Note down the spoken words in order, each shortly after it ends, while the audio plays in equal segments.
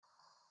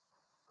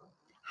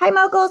Hi,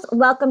 Moguls.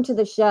 Welcome to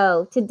the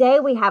show. Today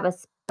we have a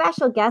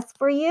special guest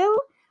for you.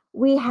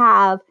 We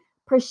have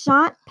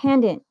Prashant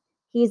Pandit.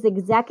 He's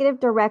Executive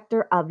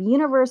Director of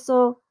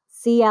Universal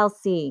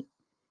CLC.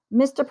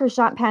 Mr.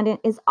 Prashant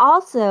Pandit is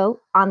also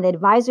on the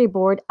advisory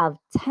board of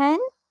 10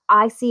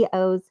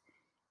 ICOs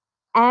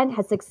and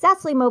has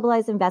successfully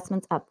mobilized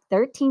investments of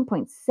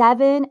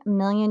 $13.7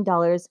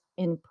 million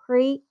in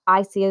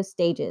pre-ICO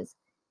stages.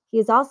 He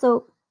is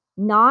also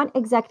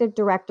non-executive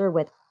director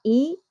with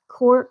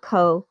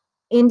eCore.co,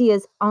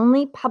 India's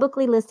only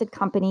publicly listed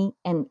company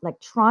in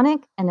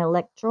electronic and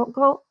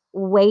electrical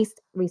waste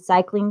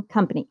recycling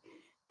company.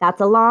 That's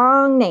a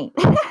long name.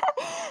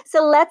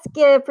 So let's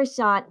give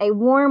Prashant a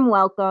warm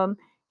welcome.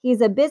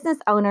 He's a business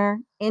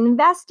owner,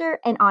 investor,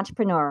 and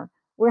entrepreneur.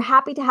 We're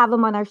happy to have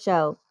him on our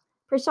show.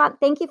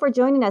 Prashant, thank you for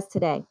joining us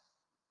today.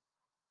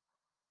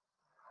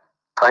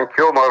 Thank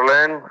you,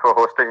 Marlene, for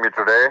hosting me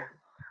today.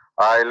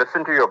 I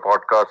listen to your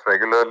podcast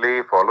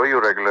regularly, follow you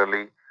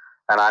regularly,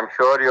 and I'm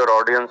sure your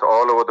audience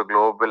all over the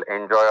globe will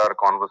enjoy our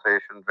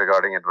conversations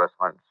regarding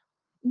investments.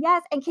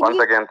 Yes, and Once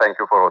again, thank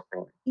you for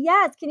hosting me.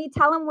 Yes, can you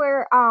tell them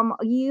where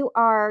you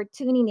are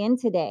tuning in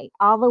today,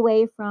 all the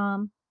way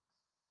from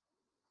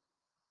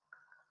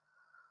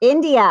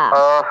India?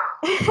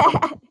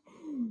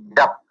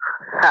 Yep.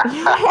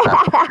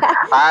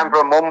 I'm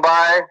from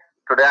Mumbai.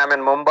 Today I'm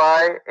in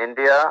Mumbai,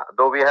 India,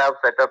 though we have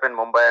set up in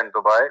Mumbai and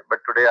Dubai, but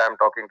today I'm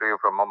talking to you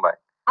from Mumbai.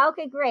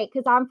 Okay, great,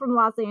 because I'm from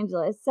Los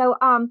Angeles. So,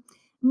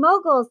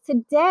 Moguls,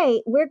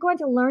 today we're going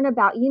to learn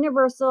about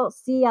Universal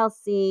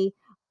CLC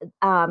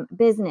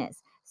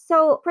business.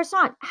 So,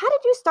 Prashant, how did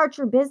you start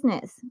your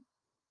business?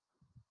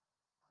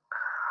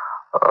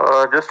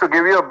 Just to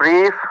give you a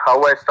brief,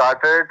 how I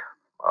started,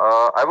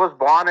 I was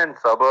born in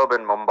suburb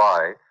in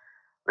Mumbai,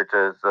 which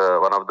is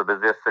one of the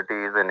busiest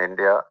cities in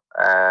India,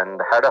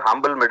 and had a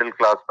humble middle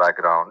class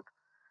background.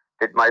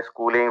 Did my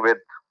schooling with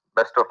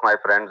best of my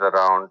friends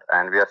around,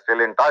 and we are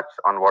still in touch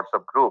on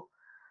WhatsApp group.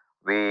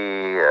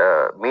 We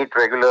meet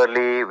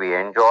regularly. We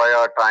enjoy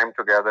our time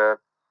together.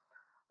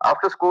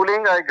 After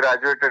schooling, I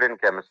graduated in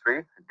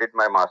chemistry, did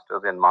my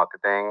master's in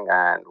marketing,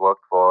 and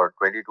worked for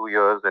 22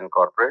 years in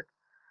corporate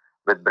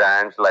with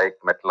brands like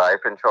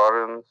MetLife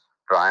Insurance,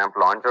 Triumph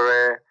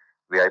Lingerie,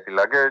 VIP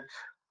Luggage,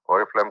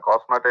 Oriflame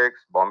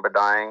Cosmetics, Bombay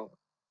Dyeing,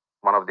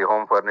 one of the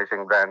home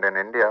furnishing brand in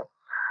India.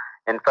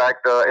 In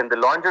fact, in the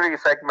lingerie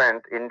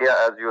segment, India,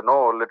 as you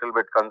know, a little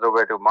bit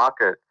conservative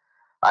market.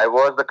 I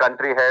was the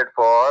country head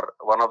for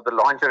one of the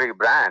lingerie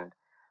brand.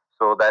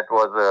 So that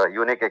was a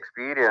unique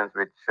experience,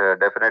 which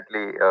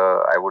definitely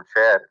I would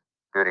share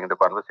during the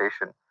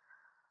conversation.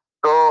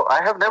 So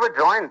I have never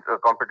joined a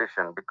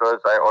competition because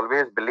I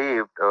always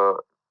believed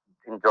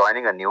in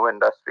joining a new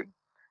industry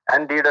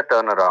and did a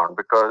turnaround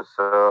because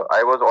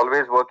I was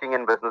always working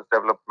in business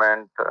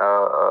development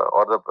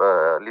or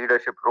the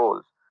leadership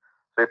roles.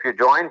 So if you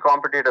join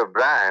competitive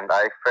brand,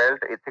 I felt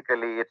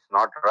ethically it's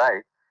not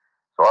right.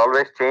 So I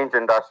always change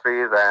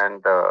industries,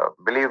 and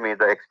believe me,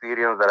 the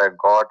experience that I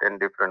got in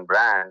different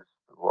brands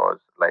was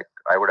like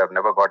I would have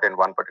never got in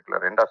one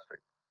particular industry.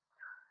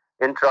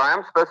 In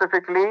Triumph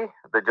specifically,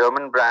 the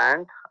German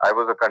brand, I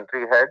was a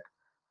country head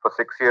for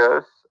 6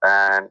 years,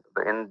 and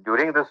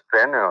during this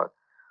tenure,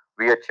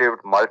 we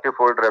achieved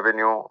multifold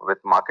revenue with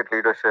market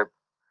leadership,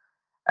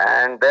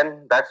 and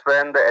then that's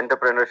when the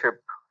entrepreneurship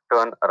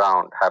turn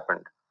around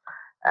happened,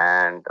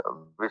 and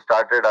we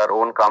started our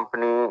own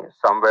company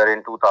somewhere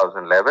in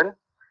 2011.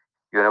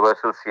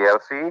 Universal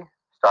CLC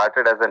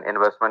started as an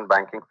investment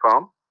banking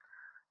firm,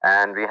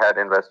 and we had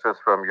investors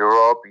from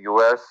Europe,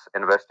 US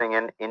investing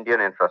in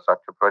Indian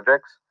infrastructure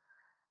projects,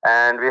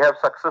 and we have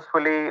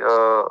successfully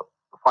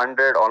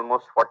funded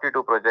almost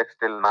 42 projects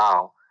till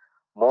now,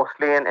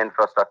 mostly in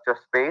infrastructure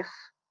space.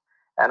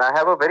 And I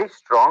have a very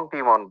strong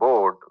team on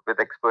board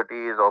with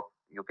expertise of,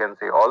 you can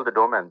say, all the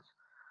domains.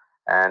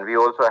 And we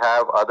also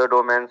have other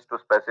domains to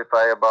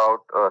specify about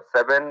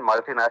seven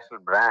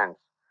multinational brands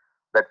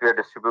that we are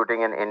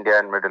distributing in India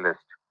and Middle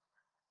East.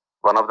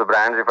 One of the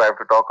brands, if I have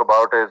to talk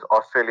about, is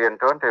Australian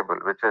Turntable,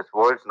 which is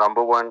world's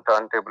number one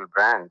turntable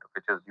brand,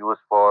 which is used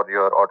for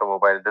your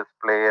automobile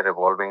display,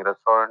 revolving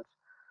restaurants,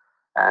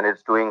 and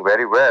it's doing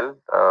very well.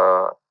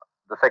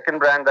 The second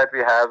brand that we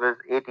have is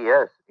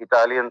ATS,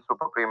 Italian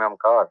Super Premium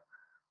Car,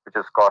 which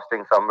is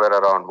costing somewhere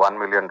around $1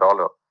 million.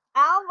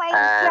 Oh my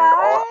And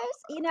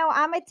gosh.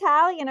 I'm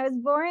Italian. I was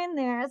born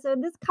there. So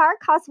this car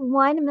costs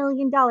 $1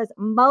 million.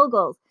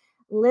 Moguls.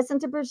 Listen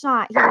to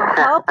Prashant. He will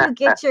help you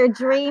get your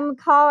dream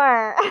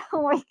car.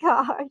 Oh my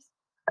gosh.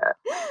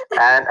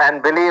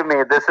 and believe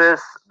me, this is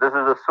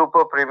a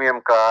super premium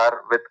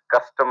car with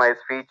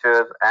customized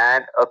features,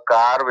 and a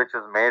car which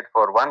is made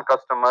for one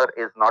customer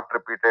is not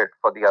repeated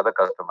for the other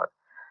customer.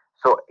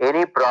 So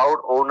any proud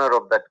owner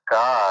of that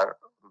car,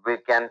 we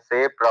can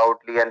say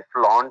proudly and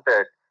flaunt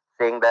it,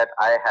 saying that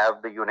I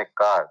have the unique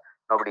car.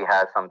 Nobody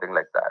has something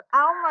like that.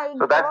 Oh my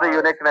So that's the gosh.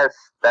 uniqueness.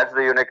 That's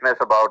the uniqueness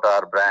about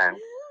our brand.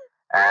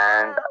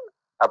 And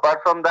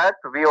apart from that,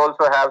 we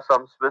also have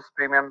some Swiss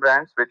premium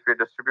brands which we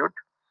distribute,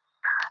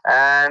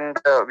 and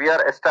we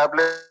are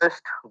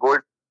established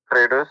gold platinum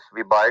traders.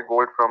 We buy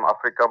gold from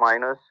Africa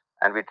miners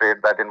and we trade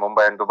that in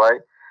Mumbai and Dubai.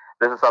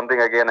 This is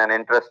something again an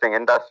interesting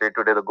industry.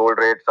 Today the gold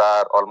rates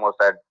are almost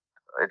at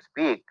its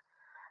peak,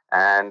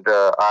 and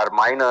our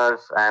miners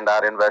and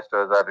our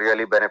investors are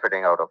really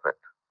benefiting out of it.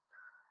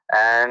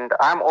 And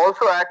I'm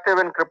also active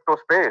in crypto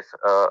space.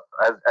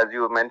 As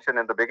you mentioned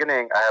in the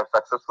beginning, I have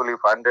successfully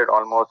funded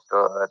almost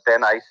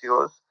 10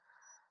 ICOs.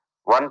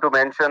 One to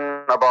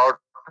mention about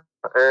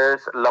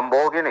is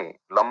Lamborghini.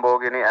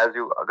 Lamborghini, as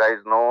you guys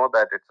know,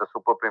 that it's a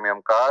super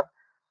premium car.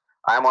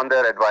 I'm on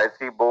their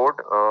advisory board,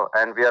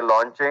 and we are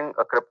launching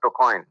a crypto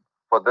coin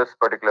for this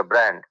particular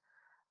brand.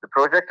 The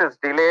project is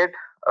delayed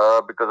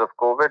because of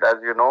COVID, as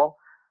you know,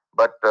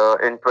 but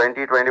in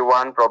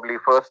 2021, probably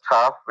first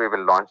half, we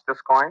will launch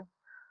this coin.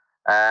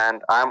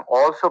 And I'm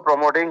also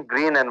promoting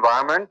green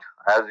environment.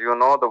 As you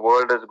know, the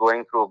world is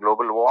going through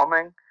global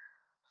warming.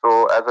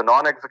 So, as a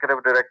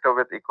non-executive director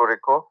with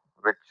Ecorico,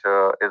 which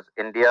is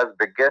India's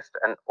biggest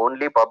and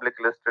only public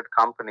listed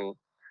company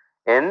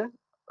in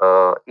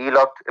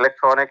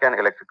electronic and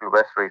electrical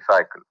waste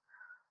recycle.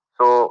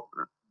 So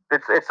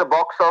it's a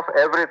box of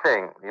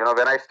everything. You know,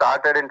 when I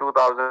started in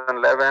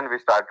 2011, we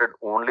started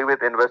only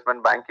with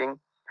investment banking.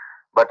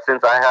 But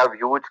since I have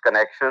huge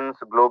connections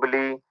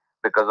globally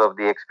because of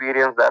the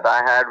experience that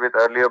I had with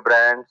earlier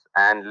brands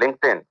and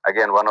LinkedIn,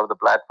 again, one of the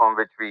platform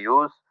which we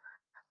use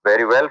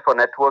very well for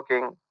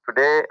networking.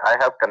 Today, I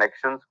have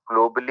connections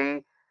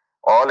globally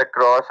all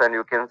across, and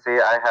you can say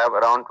I have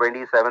around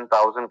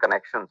 27,000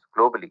 connections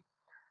globally,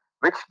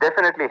 which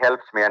definitely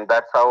helps me. And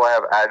that's how I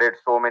have added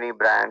so many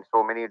brands,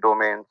 so many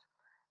domains,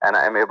 and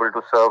I am able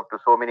to serve to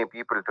so many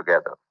people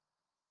together.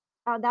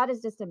 Oh, that is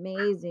just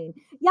amazing.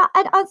 Yeah,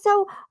 and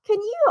so can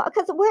you?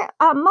 Because we're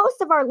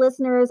most of our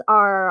listeners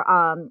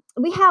are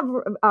we have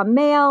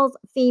males,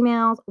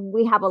 females.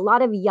 We have a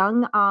lot of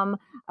young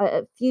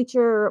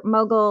future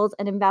moguls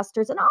and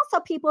investors, and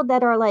also people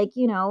that are like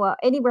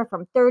anywhere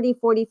from 30,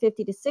 40,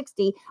 50 to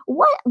 60.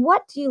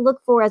 What do you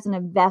look for as an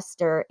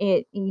investor?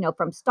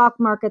 From stock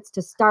markets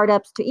to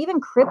startups to even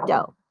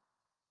crypto.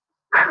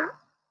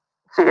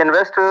 See,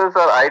 investors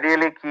are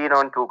ideally keen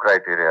on two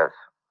criteria: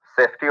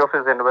 safety of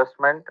his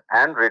investment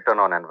and return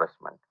on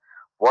investment.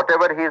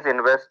 Whatever he is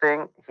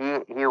investing,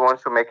 he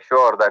wants to make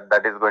sure that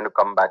that is going to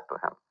come back to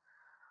him.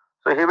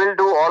 So he will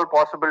do all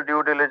possible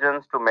due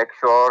diligence to make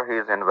sure he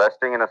is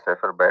investing in a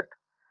safer bet.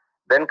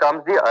 Then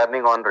comes the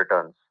earning on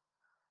returns.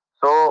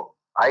 So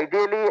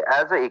ideally,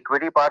 as an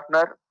equity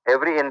partner,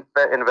 every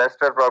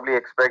investor probably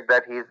expect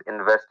that he's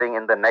investing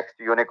in the next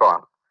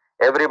unicorn.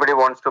 Everybody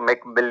wants to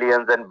make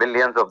millions and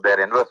billions of their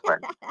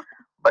investment.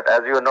 But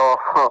as you know,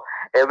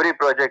 every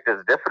project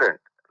is different.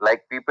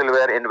 Like people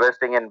were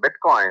investing in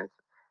bitcoins.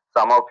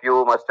 Some of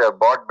you must have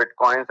bought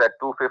bitcoins at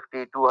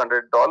 250,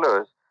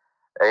 $200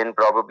 in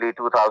probably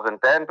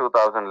 2010,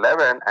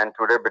 2011, and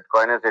today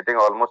Bitcoin is hitting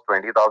almost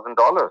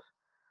 $20,000.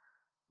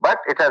 But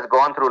it has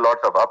gone through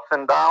lots of ups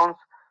and downs.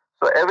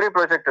 So every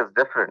project is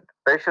different.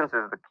 Patience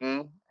is the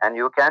key, and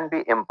you can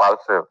be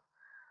impulsive.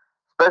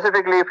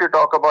 Specifically, if you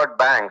talk about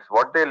banks,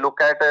 what they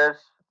look at is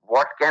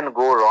what can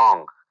go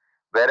wrong,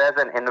 whereas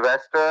an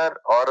investor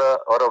or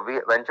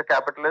a venture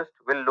capitalist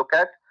will look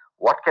at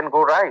what can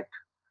go right.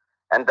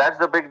 And that's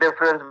the big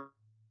difference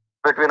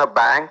between a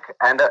bank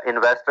and an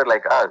investor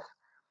like us.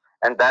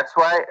 And that's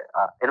why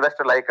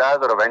investor like us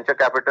or a venture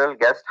capital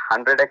gets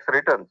 100x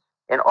returns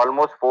in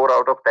almost 4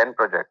 out of 10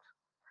 projects.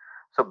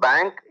 So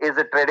bank is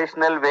a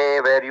traditional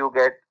way where you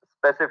get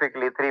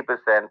specifically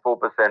 3%,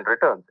 4%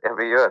 returns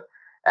every year.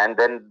 And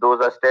then those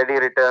are steady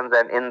returns,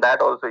 and in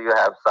that also you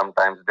have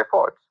sometimes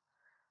defaults.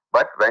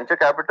 But venture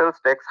capitals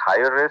takes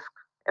higher risk,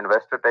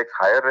 investor takes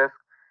higher risk,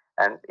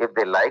 and if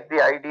they like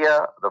the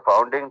idea, the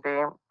founding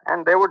team,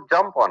 and they would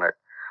jump on it.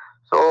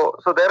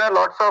 So there are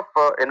lots of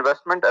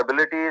investment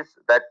abilities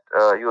that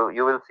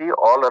you will see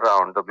all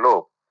around the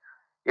globe.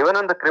 Even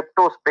in the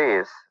crypto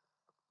space,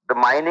 the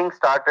mining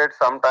started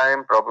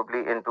sometime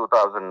probably in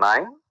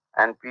 2009,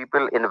 and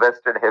people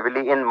invested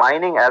heavily in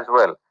mining as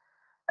well,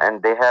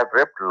 and they have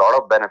reaped a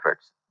lot of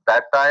benefits.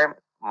 That time,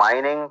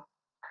 mining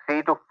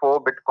 3 to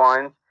 4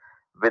 bitcoins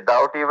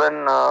without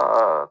even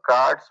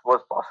cards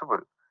was possible.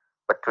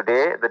 But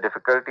today, the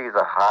difficulties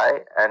are high,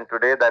 and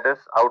today that is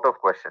out of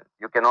question.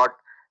 You cannot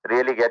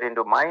really get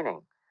into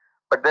mining.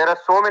 But there are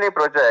so many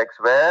projects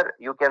where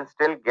you can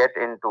still get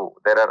into.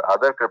 There are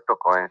other crypto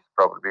coins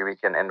probably we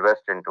can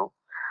invest into.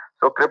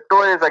 So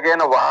crypto is again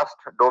a vast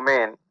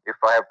domain if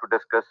I have to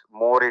discuss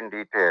more in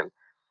detail.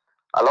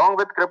 Along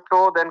with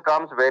crypto, then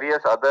comes various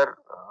other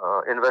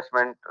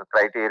investment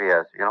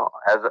criteria. You know,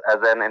 as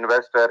an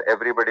investor,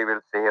 everybody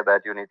will say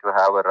that you need to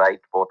have a right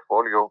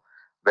portfolio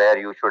where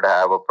you should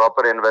have a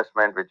proper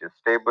investment which is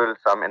stable,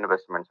 some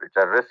investments which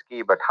are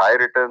risky but high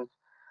returns.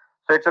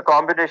 So it's a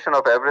combination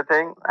of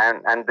everything,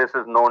 and this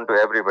is known to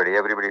everybody.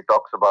 Everybody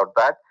talks about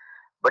that.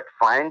 But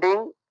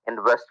finding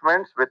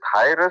investments with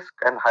high risk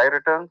and high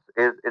returns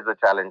is a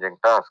challenging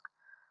task.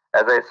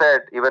 As I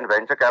said, even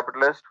venture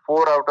capitalists,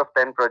 4 out of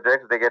 10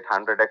 projects, they get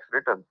 100x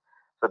returns.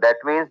 So that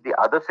means the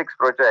other 6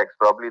 projects,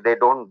 probably they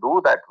don't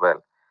do that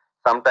well.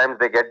 Sometimes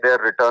they get their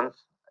returns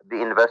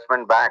the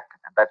investment back.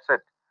 That's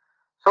it.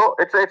 So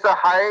it's a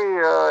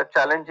high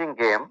challenging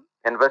game.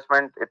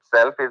 Investment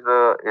itself is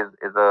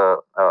a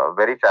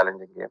very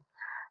challenging game,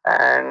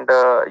 and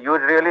you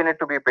really need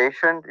to be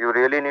patient. You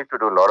really need to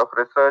do a lot of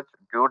research,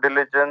 due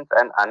diligence,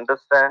 and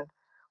understand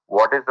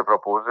what is the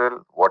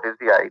proposal, what is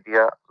the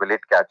idea, will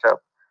it catch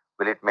up,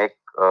 will it make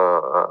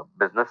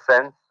business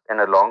sense in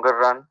a longer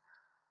run.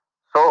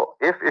 So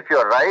if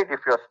you're right, if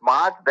you're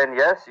smart, then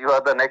yes, you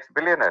are the next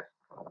billionaire.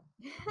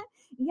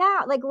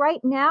 Yeah, like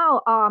right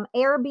now,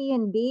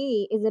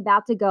 Airbnb is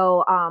about to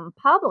go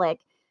public,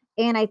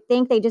 and I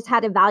think they just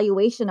had a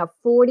valuation of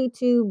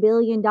 $42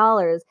 billion.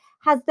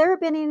 Has there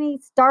been any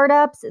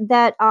startups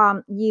that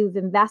you've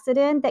invested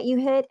in that you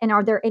hit? And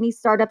are there any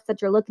startups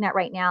that you're looking at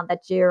right now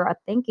that you're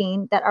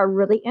thinking that are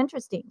really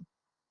interesting?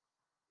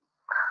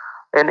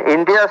 In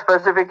India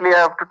specifically, I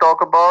have to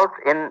talk about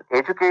in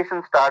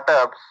education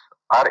startups,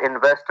 our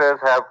investors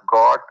have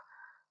got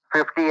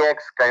 50x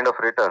kind of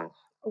returns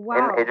in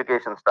Wow.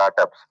 education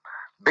startups.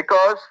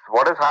 Because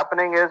what is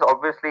happening is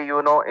obviously,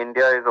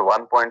 India is a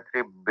 1.3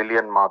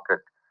 billion market,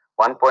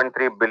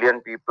 1.3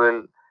 billion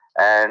people,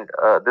 and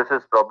this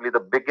is probably the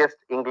biggest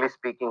English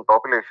speaking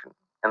population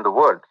in the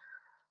world.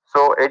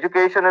 So,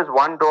 education is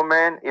one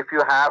domain. If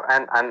you have,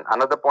 and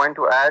another point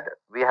to add,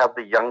 we have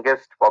the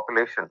youngest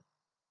population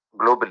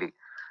globally.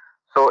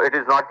 So it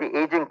is not the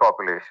aging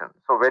population.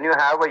 So when you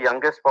have a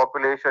youngest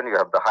population, you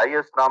have the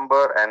highest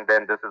number, and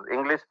then this is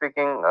English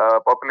speaking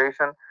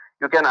population.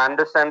 You can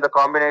understand the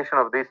combination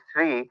of these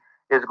three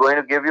is going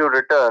to give you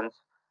returns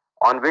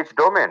on which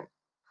domain?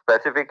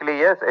 Specifically,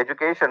 yes,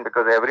 education,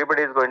 because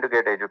everybody is going to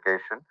get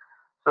education.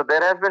 So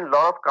there has been a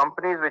lot of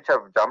companies which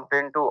have jumped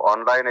into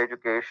online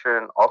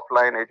education,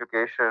 offline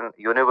education,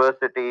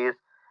 universities,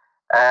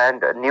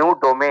 and new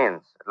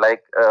domains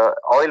like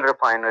oil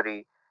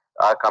refinery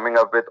are coming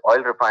up with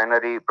oil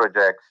refinery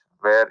projects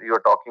where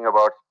you're talking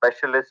about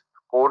specialist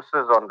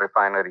courses on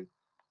refinery,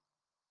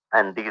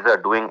 and these are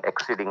doing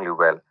exceedingly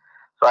well.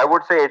 So I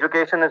would say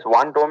education is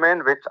one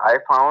domain which I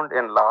found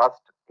in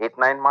last 8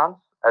 9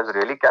 months has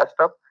really catched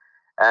up,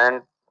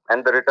 and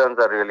and the returns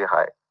are really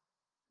high.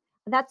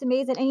 That's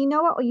amazing. And you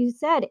know what you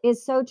said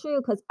is so true,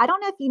 because I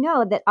don't know if you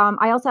know that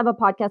I also have a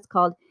podcast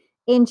called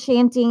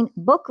Enchanting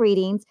Book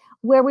Readings,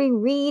 where we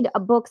read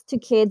books to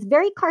kids,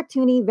 very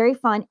cartoony, very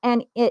fun.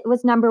 And it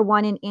was number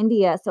one in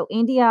India. So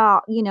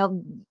India,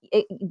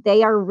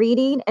 they are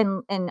reading,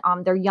 and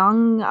their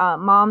young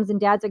moms and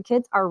dads or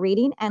kids are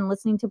reading and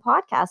listening to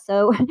podcasts.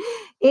 So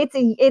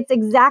it's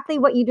exactly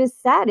what you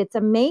just said. It's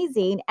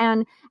amazing.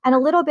 And a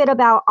little bit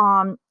about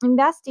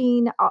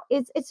investing,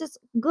 it's just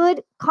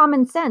good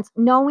common sense,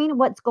 knowing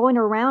what's going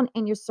around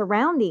in your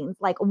surroundings.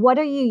 Like, what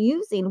are you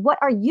using, what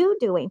are you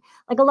doing?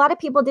 Like, a lot of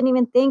people didn't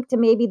even think to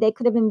maybe they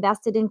could have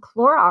invested in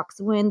Clorox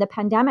when the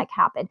pandemic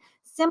happened.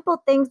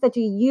 Simple things that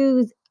you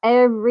use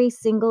every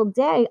single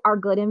day are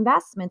good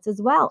investments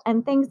as well,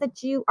 and things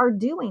that you are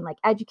doing, like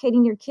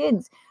educating your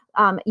kids,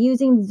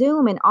 using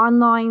Zoom and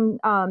online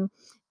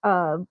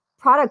uh,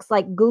 products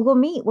like Google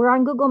Meet. We're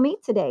on Google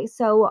Meet today.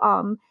 So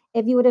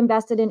if you had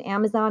invested in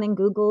Amazon and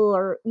Google,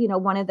 or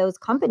one of those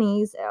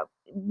companies,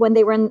 when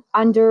they were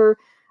under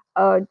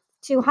uh,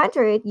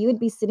 200, you would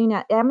be sitting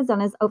at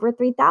Amazon as over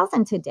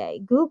 3,000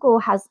 today. Google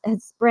has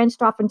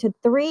branched off into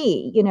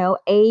three,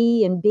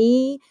 A and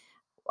B,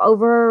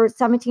 over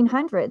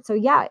 1,700. So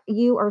yeah,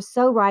 you are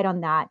so right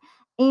on that.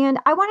 And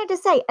I wanted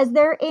to say, is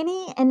there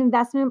any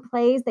investment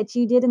plays that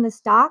you did in the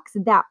stocks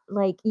that,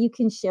 like, you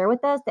can share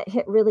with us that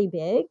hit really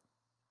big?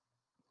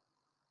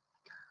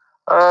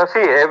 See,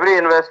 every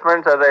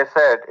investment, as I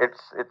said,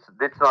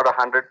 it's not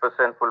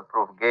 100%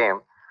 foolproof game.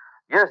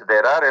 Yes,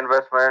 there are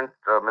investment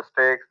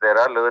mistakes, there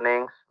are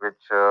learnings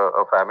which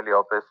a family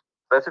office,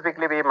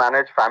 specifically we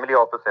manage family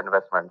office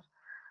investments.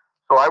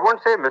 So I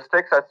won't say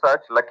mistakes as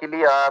such.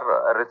 Luckily,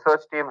 our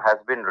research team has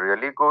been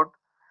really good,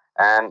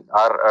 and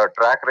our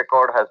track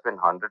record has been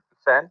 100%,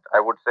 I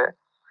would say.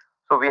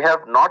 So we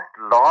have not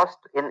lost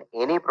in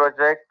any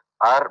project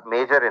our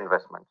major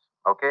investments.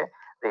 Okay.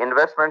 The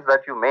investments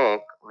that you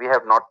make, we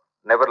have not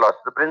never lost.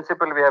 The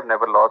principal we have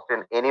never lost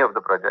in any of the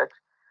projects.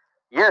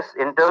 Yes,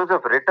 in terms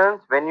of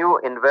returns, when you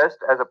invest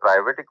as a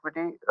private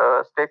equity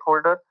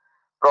stakeholder,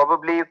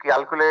 probably you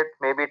calculate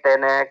maybe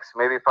 10x,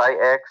 maybe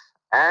 5x,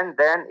 and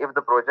then if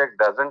the project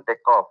doesn't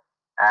take off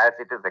as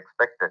it is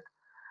expected.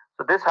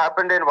 So this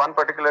happened in one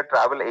particular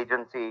travel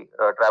agency,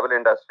 travel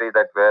industry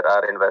that where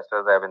our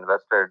investors have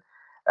invested,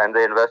 and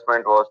the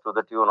investment was to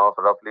the tune of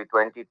roughly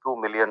 $22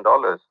 million,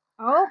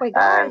 Oh my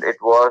and gosh. it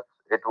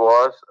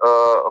was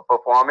a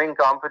performing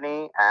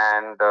company,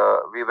 and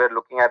we were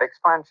looking at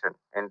expansion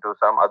into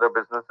some other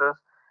businesses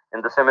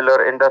in the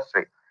similar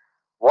industry.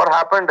 What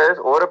happened is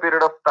over a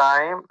period of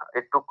time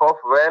it took off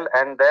well,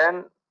 and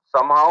then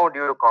somehow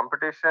due to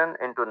competition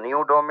into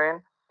new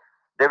domain,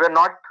 they were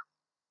not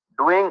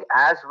doing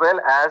as well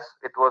as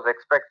it was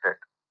expected.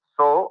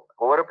 So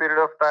over a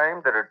period of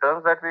time the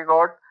returns that we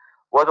got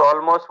was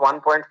almost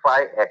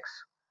 1.5x.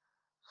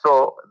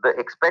 So the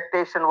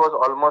expectation was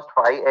almost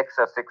 5x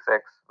or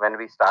 6x when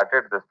we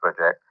started this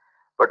project.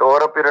 But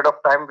over a period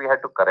of time, we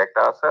had to correct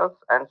ourselves.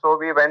 And so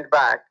we went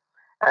back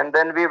and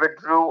then we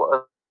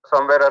withdrew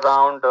somewhere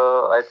around,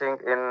 I think,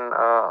 in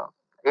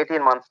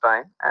 18 months'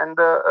 time. And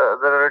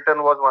the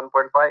return was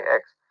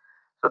 1.5x.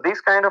 So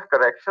these kind of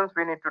corrections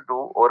we need to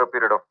do over a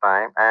period of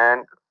time.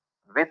 And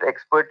with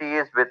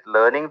expertise, with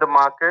learning the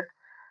market,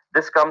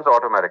 this comes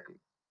automatically.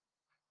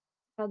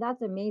 Oh,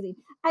 that's amazing.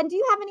 And do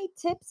you have any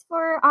tips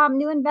for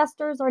new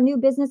investors or new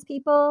business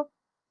people?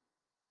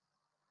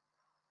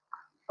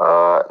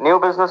 New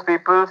business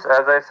peoples,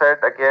 as I said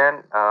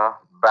again,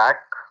 back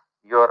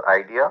your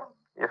idea.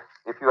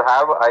 If you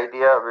have an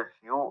idea which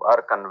you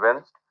are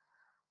convinced,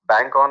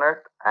 bank on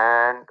it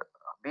and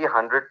be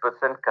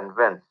 100%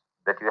 convinced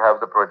that you have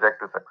the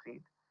project to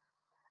succeed.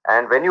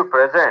 And when you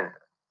present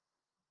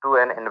to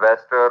an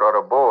investor or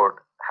a board,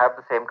 have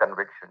the same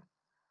conviction.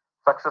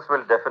 Success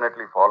will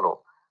definitely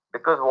follow.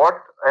 Because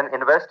what an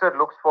investor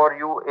looks for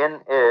you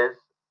in is,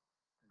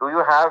 do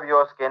you have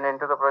your skin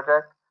into the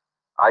project?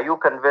 Are you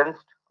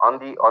convinced on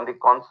the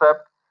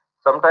concept?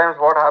 Sometimes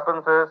what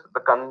happens is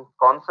the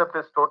concept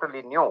is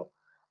totally new.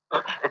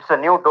 It's a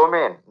new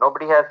domain.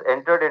 Nobody has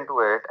entered into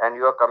it, and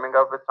you are coming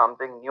up with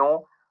something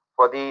new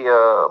for the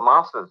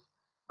masses.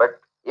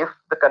 But if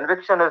the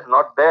conviction is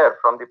not there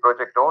from the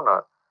project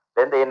owner,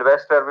 then the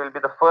investor will be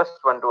the first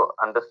one to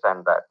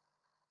understand that.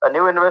 A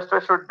new investor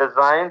should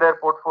design their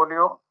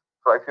portfolio.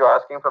 So, if you're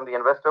asking from the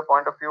investor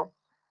point of view,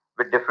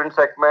 with different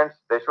segments,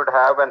 they should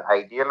have an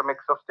ideal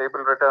mix of stable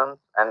returns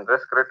and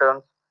risk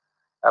returns.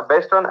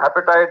 Based on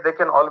appetite, they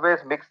can always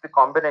mix the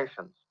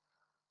combinations.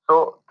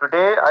 So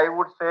today, I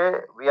would say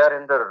we are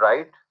in the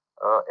right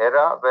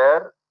era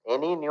where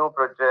any new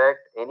project,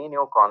 any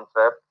new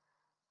concept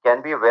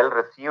can be well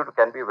received,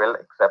 can be well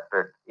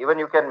accepted. Even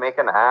you can make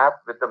an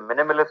app with the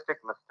minimalistic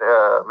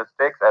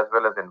mistakes as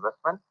well as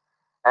investment,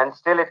 and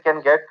still it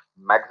can get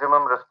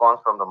maximum response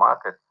from the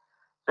market.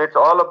 So it's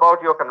all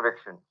about your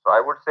conviction. So I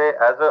would say,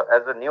 as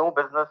a new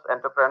business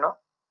entrepreneur,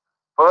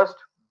 first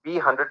be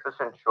 100%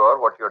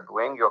 sure what you're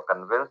doing. You're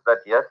convinced that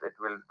yes, it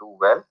will do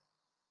well,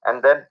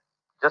 and then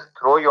just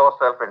throw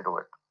yourself into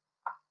it.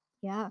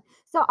 Yeah.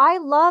 So I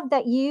love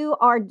that you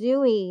are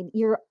doing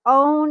your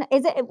own,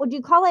 is it, would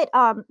you call it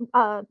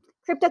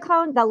crypto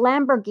coin, the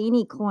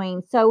Lamborghini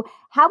coin? So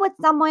how would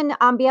someone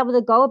be able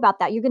to go about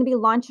that? You're going to be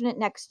launching it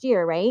next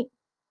year, right?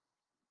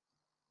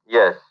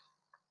 Yes,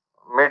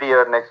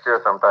 mid-year next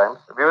year sometimes.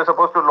 We were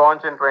supposed to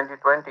launch in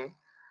 2020,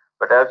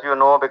 but as you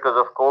know, because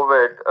of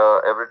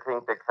COVID,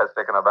 everything has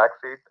taken a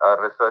backseat.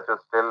 Our research is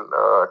still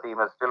team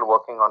is still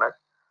working on it.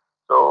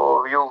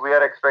 So we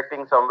are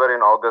expecting somewhere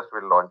in August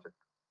we'll launch it.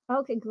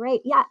 Okay,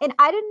 great. Yeah, and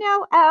I don't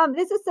know.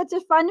 This is such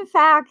a fun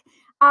fact.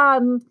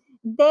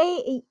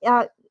 They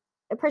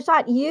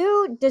Prashant,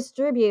 you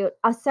distribute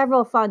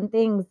several fun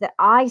things that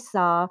I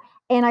saw,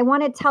 and I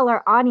want to tell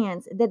our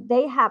audience that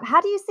they have.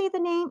 How do you say the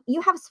name?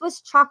 You have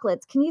Swiss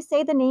chocolates. Can you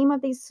say the name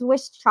of these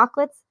Swiss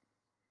chocolates?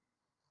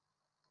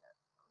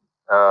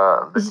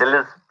 The chill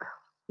is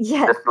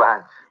Yes, just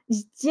planned.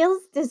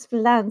 Gilles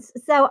Desplants.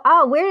 So,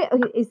 oh, we're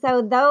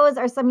so those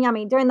are some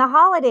yummy during the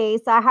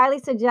holidays. So I highly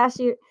suggest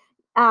you,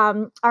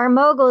 our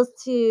moguls,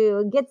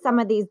 to get some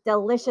of these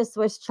delicious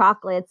Swiss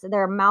chocolates.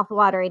 They're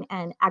mouth-watering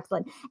and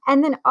excellent.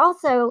 And then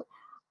also,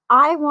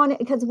 I want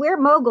because we're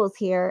moguls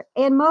here,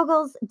 and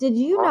moguls. Did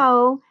you Mhm.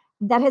 know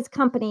that his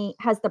company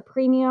has the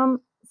premium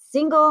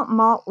single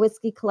malt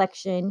whiskey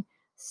collection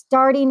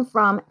starting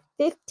from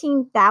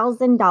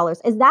 $15,000?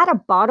 Is that a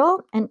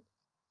bottle? And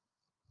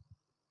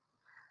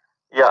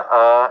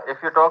Yeah,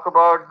 if you talk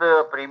about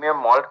the premium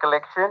malt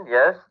collection,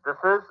 yes, this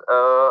is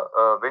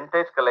a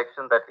vintage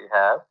collection that we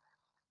have,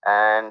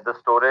 and the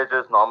storage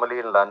is normally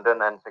in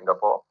London and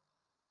Singapore.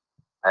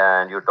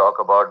 And you talk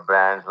about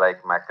brands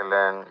like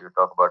Macallan, you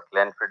talk about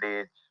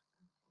Glenfiddich,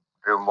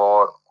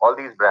 Drumore, all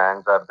these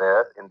brands are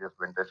there in this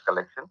vintage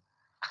collection.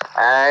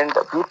 And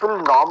people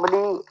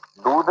normally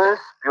do this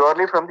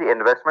purely from the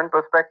investment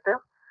perspective,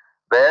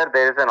 where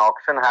there is an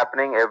auction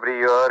happening every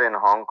year in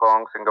Hong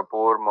Kong,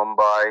 Singapore,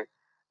 Mumbai,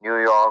 New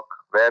York,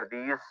 where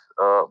these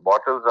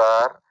bottles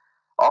are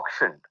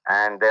auctioned.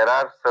 And there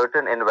are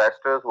certain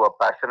investors who are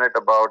passionate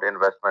about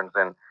investments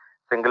in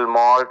single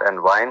malt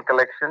and wine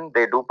collection.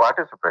 They do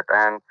participate.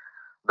 And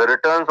the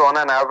returns on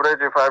an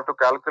average, if I have to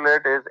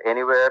calculate, is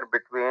anywhere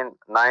between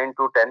 9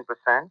 to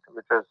 10%,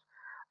 which is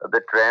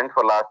the trend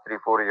for last 3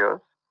 4 years,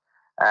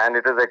 and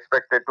it is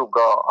expected to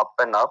go up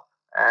and up.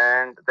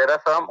 And there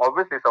are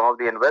obviously, some of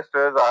the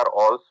investors are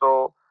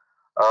also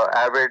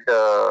avid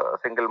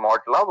single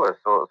malt lovers,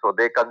 so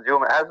they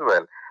consume as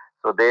well.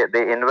 So they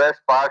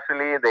invest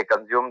partially, they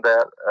consume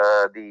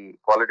the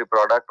quality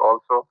product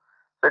also.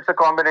 So it's a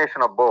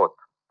combination of both.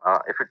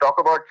 If you talk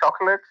about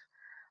chocolates,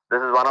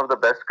 this is one of the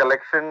best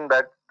collection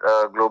that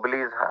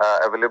globally is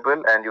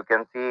available, and you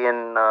can see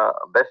in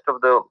best of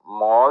the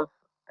malls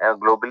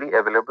globally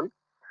available.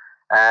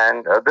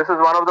 And this is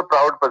one of the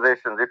proud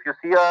possessions. If you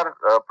see our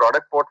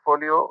product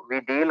portfolio,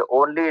 we deal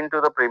only into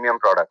the premium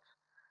products.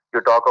 You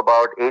talk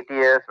about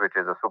ATS, which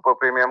is a super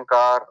premium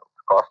car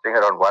costing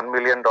around $1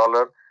 million.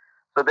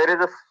 So there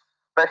is a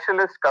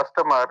specialist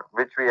customer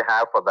which we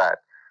have for that.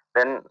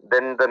 Then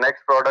the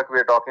next product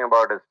we're talking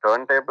about is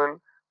turntable,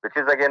 which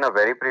is again a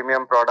very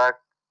premium product.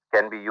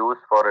 Can be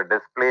used for a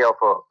display of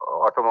a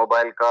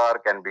automobile car,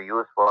 can be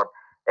used for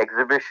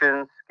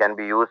exhibitions, can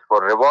be used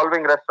for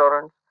revolving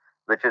restaurants,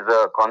 which is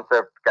a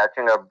concept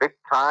catching up big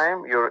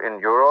time. You're in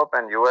Europe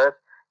and US,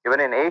 even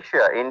in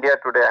Asia. India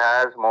today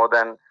has more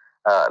than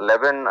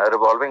 11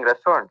 revolving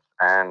restaurants,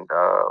 and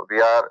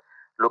we are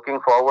looking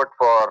forward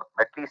for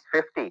at least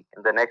 50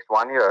 in the next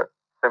 1 year.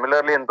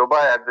 Similarly, in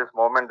Dubai, at this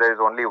moment, there is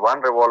only one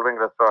revolving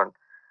restaurant,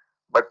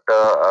 but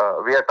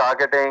we are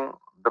targeting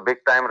the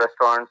big time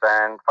restaurants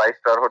and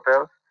five-star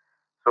hotels.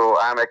 So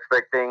I'm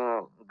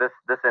expecting this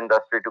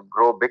industry to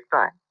grow big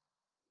time.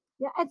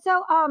 Yeah, and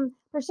so,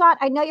 Prashant,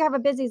 I know you have a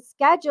busy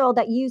schedule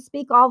that you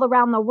speak all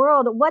around the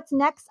world. What's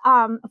next,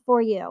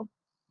 for you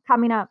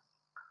coming up?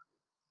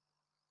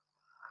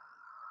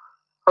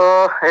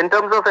 In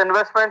terms of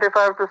investment, if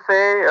I have to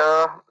say,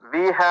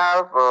 we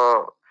have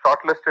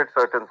shortlisted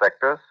certain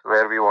sectors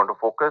where we want to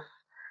focus: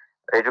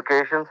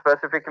 education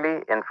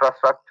specifically,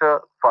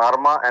 infrastructure,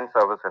 pharma, and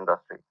service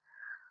industry.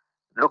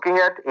 Looking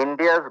at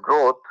India's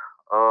growth,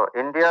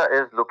 India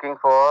is looking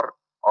for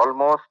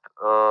almost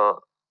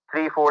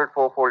threefold,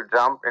 fourfold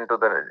jump into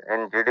the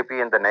in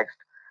GDP in the next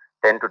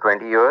 10 to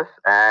 20 years.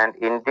 And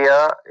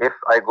India, if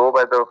I go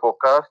by the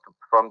forecast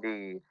from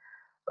the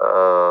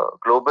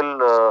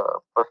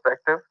global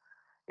perspective,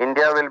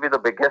 India will be the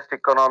biggest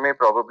economy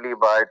probably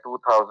by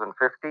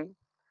 2050,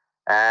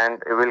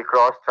 and it will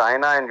cross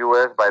China and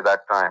US by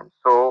that time.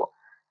 So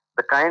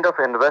the kind of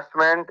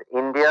investment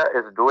India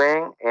is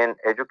doing in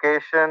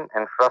education,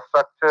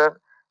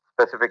 infrastructure,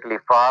 specifically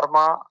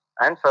pharma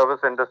and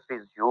service industry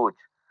is huge.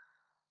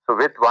 So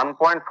with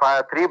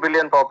 1.53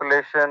 billion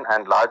population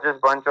and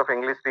largest bunch of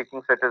English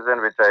speaking citizen,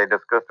 which I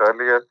discussed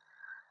earlier,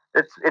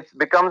 it's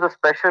becomes a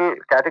special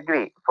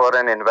category for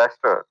an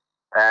investor,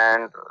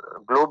 and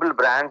global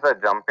brands are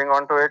jumping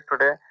onto it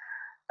today.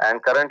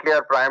 And currently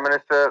our prime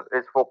minister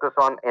is focused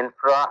on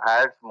infra,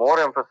 adds more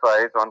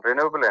emphasis on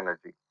renewable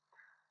energy.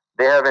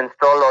 They have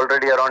installed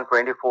already around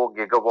 24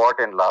 gigawatt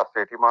in last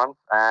 80 months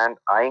and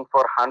eyeing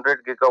for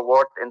 100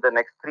 gigawatt in the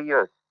next 3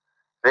 years.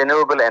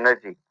 Renewable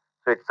energy.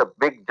 So it's a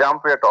big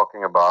jump we are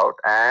talking about,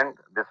 and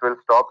this will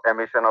stop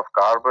emission of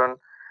carbon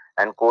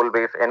and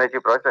coal-based energy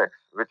projects,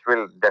 which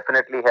will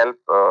definitely help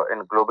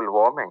in global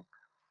warming.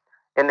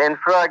 In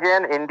infra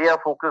again, India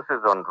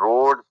focuses on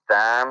roads,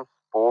 dams,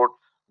 ports,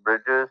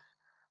 bridges,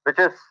 which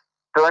is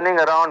turning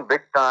around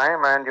big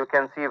time, and you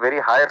can see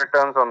very high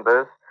returns on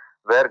this,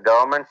 where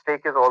government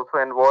stake is also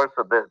involved.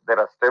 So there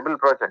are stable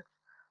projects.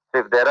 So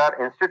if there are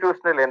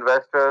institutional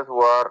investors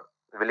who are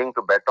willing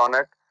to bet on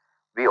it,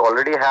 we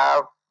already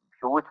have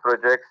huge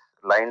projects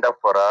lined up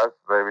for us,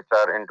 which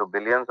are into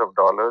billions of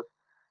dollars,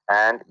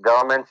 and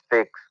government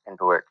stakes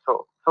into it.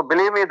 So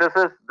believe me, this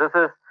is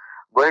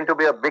going to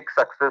be a big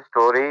success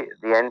story.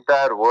 The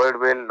entire world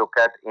will look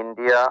at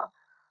India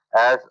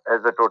as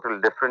a total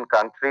different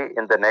country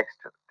in the next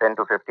 10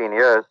 to 15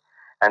 years,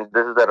 and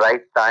this is the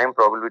right time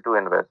probably to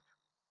invest.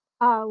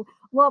 Oh,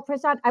 well,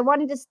 Prashant, I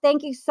wanted to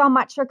thank you so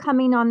much for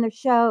coming on the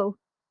show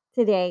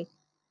today.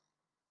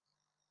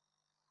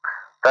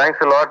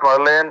 Thanks a lot,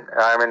 Marlene.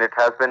 I mean, it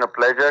has been a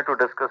pleasure to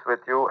discuss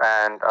with you,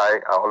 and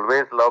I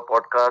always love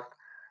podcasts,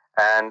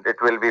 and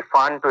it will be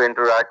fun to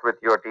interact with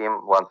your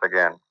team once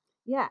again.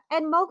 Yeah,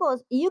 and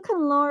moguls, you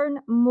can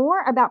learn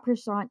more about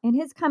Prashant and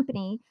his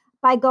company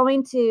by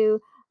going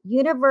to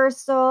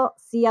Universal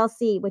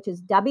CLC, which is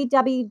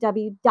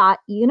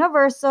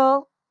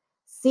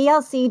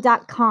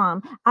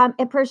www.universalclc.com.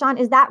 And Prashant,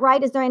 is that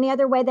right? Is there any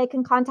other way they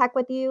can contact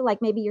with you, like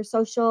maybe your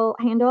social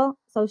handle,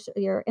 social,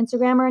 your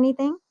Instagram or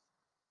anything?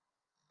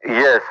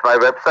 Yes, my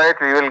website,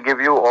 we will give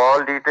you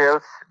all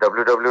details: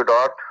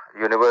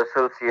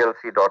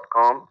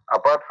 www.universalclc.com.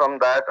 Apart from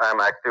that, I'm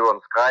active on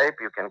Skype.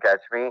 You can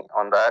catch me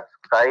on that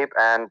Skype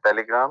and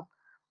Telegram.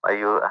 My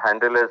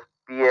handle is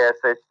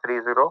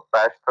PASH30,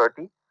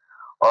 PASH30.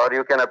 Or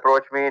you can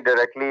approach me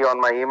directly on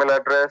my email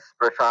address,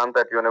 prashant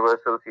at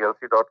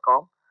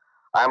universalclc.com.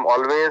 I'm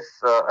always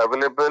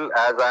available,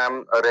 as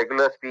I'm a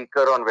regular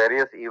speaker on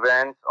various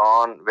events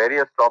on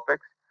various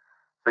topics.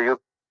 So you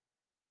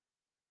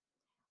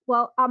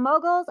Well,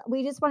 moguls,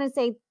 we just want to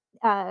say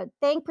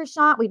thank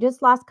Prashant. We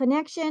just lost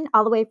connection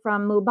all the way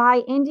from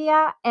Mumbai,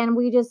 India. And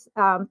we just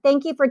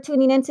thank you for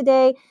tuning in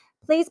today.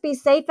 Please be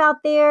safe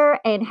out there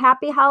and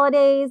happy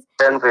holidays.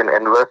 in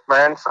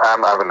investments,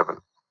 I'm available.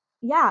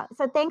 Yeah.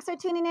 So thanks for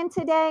tuning in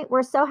today.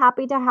 We're so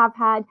happy to have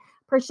had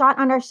Prashant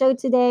on our show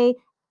today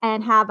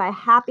and have a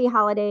happy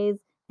holidays.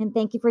 And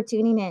thank you for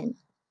tuning in.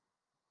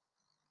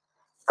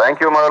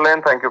 Thank you,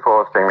 Merlin. Thank you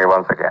for hosting me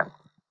once again.